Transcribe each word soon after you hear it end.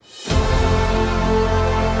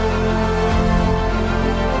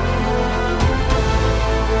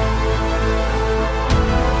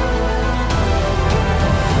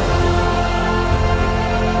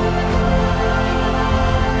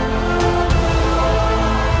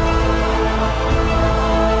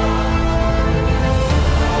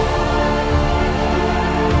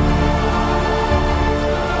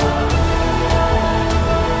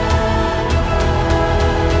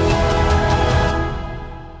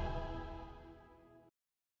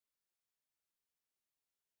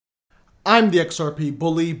I'm the XRP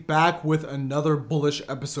bully, back with another bullish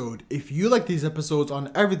episode. If you like these episodes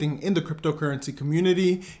on everything in the cryptocurrency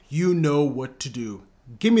community, you know what to do.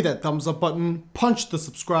 Give me that thumbs up button, punch the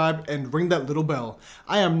subscribe, and ring that little bell.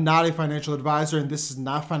 I am not a financial advisor, and this is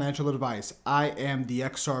not financial advice. I am the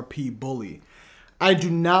XRP bully. I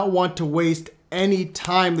do not want to waste any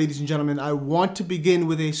time, ladies and gentlemen. I want to begin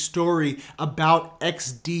with a story about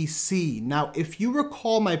XDC. Now, if you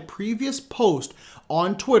recall my previous post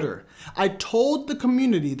on Twitter, I told the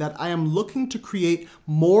community that I am looking to create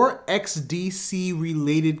more XDC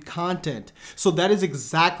related content. So that is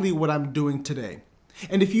exactly what I'm doing today.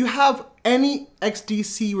 And if you have any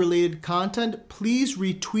XDC related content, please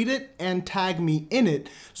retweet it and tag me in it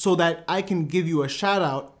so that I can give you a shout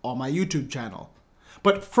out on my YouTube channel.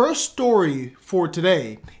 But first story for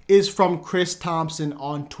today is from Chris Thompson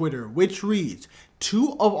on Twitter, which reads,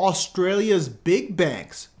 two of Australia's big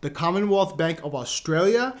banks, the Commonwealth Bank of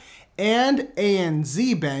Australia and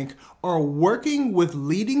ANZ Bank, are working with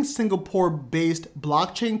leading Singapore-based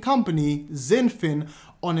blockchain company Zinfin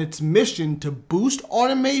on its mission to boost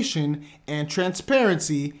automation and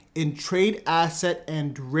transparency in trade asset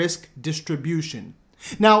and risk distribution.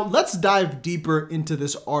 Now, let's dive deeper into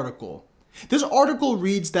this article. This article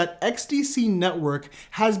reads that XDC Network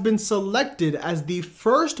has been selected as the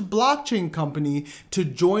first blockchain company to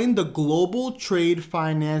join the Global Trade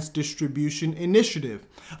Finance Distribution Initiative,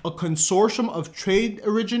 a consortium of trade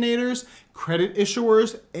originators, credit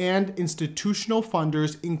issuers, and institutional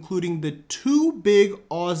funders, including the two big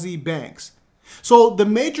Aussie banks. So the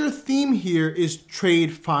major theme here is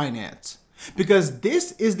trade finance, because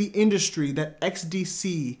this is the industry that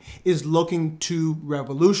XDC is looking to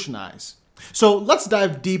revolutionize. So let's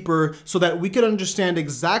dive deeper so that we can understand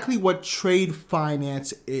exactly what trade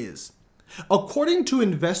finance is. According to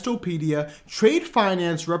Investopedia, trade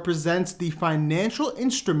finance represents the financial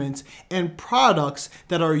instruments and products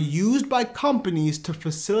that are used by companies to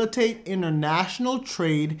facilitate international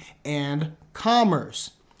trade and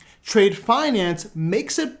commerce. Trade finance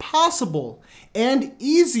makes it possible and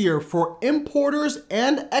easier for importers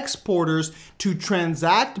and exporters to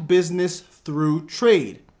transact business through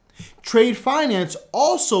trade. Trade finance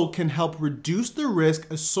also can help reduce the risk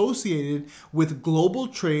associated with global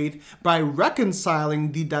trade by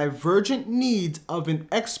reconciling the divergent needs of an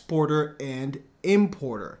exporter and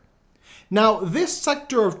importer. Now, this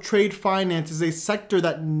sector of trade finance is a sector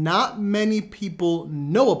that not many people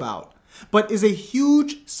know about, but is a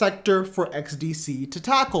huge sector for XDC to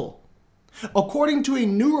tackle. According to a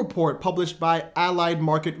new report published by Allied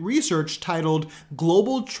Market Research titled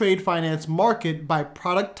Global Trade Finance Market by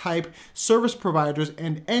Product Type, Service Providers,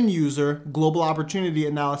 and End User, Global Opportunity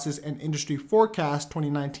Analysis and Industry Forecast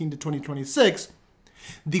 2019 to 2026,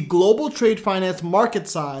 the global trade finance market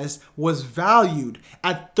size was valued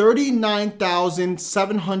at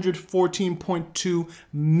 $39,714.2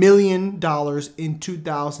 million in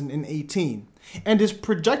 2018 and is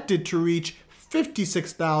projected to reach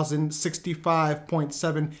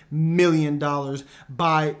 $56,065.7 million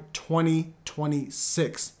by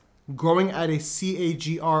 2026, growing at a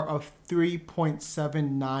CAGR of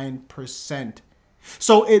 3.79%.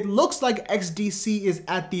 So it looks like XDC is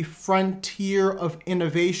at the frontier of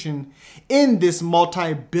innovation in this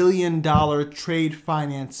multi-billion-dollar trade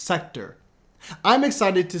finance sector. I'm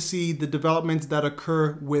excited to see the developments that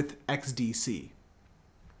occur with XDC.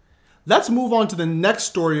 Let's move on to the next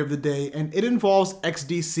story of the day, and it involves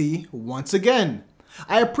XDC once again.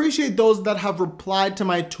 I appreciate those that have replied to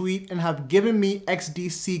my tweet and have given me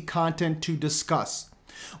XDC content to discuss.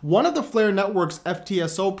 One of the Flare Network's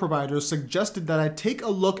FTSO providers suggested that I take a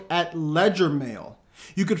look at LedgerMail.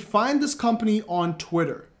 You could find this company on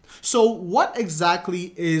Twitter. So what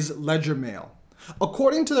exactly is LedgerMail?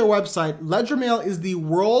 According to their website, LedgerMail is the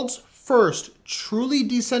world's first truly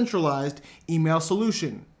decentralized email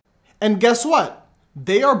solution. And guess what?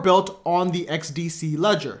 They are built on the XDC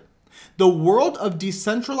ledger. The world of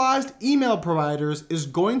decentralized email providers is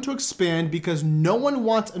going to expand because no one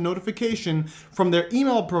wants a notification from their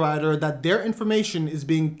email provider that their information is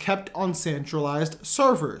being kept on centralized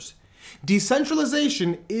servers.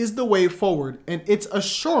 Decentralization is the way forward, and it's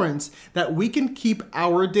assurance that we can keep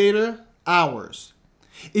our data ours.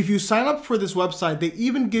 If you sign up for this website, they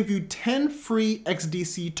even give you 10 free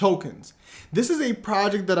XDC tokens. This is a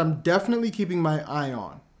project that I'm definitely keeping my eye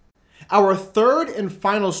on. Our third and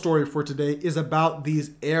final story for today is about these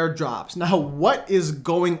airdrops. Now, what is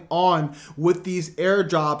going on with these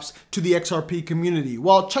airdrops to the XRP community?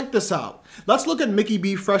 Well, check this out. Let's look at Mickey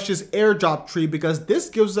B. Fresh's airdrop tree, because this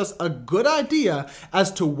gives us a good idea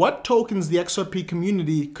as to what tokens the XRP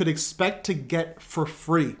community could expect to get for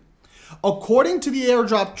free. According to the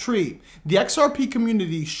airdrop tree, the XRP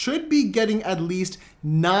community should be getting at least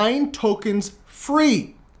 9 tokens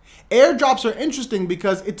free. Airdrops are interesting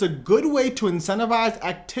because it's a good way to incentivize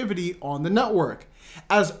activity on the network.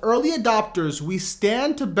 As early adopters, we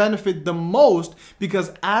stand to benefit the most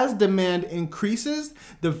because as demand increases,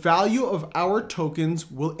 the value of our tokens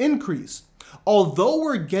will increase. Although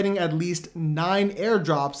we're getting at least 9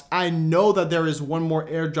 airdrops, I know that there is one more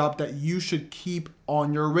airdrop that you should keep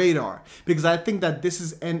on your radar because I think that this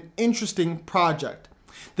is an interesting project.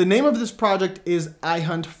 The name of this project is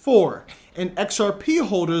iHunt4, and XRP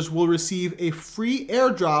holders will receive a free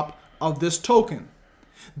airdrop of this token.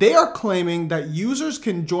 They are claiming that users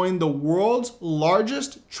can join the world's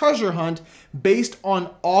largest treasure hunt based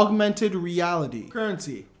on augmented reality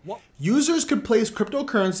currency. Users could place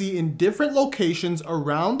cryptocurrency in different locations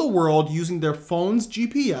around the world using their phone's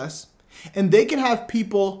GPS, and they can have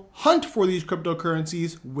people hunt for these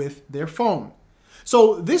cryptocurrencies with their phone.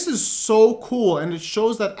 So this is so cool, and it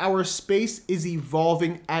shows that our space is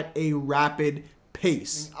evolving at a rapid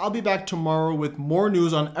pace. I'll be back tomorrow with more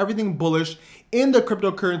news on everything bullish in the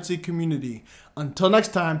cryptocurrency community. Until next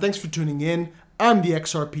time, thanks for tuning in. I'm the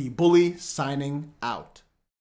XRP Bully signing out.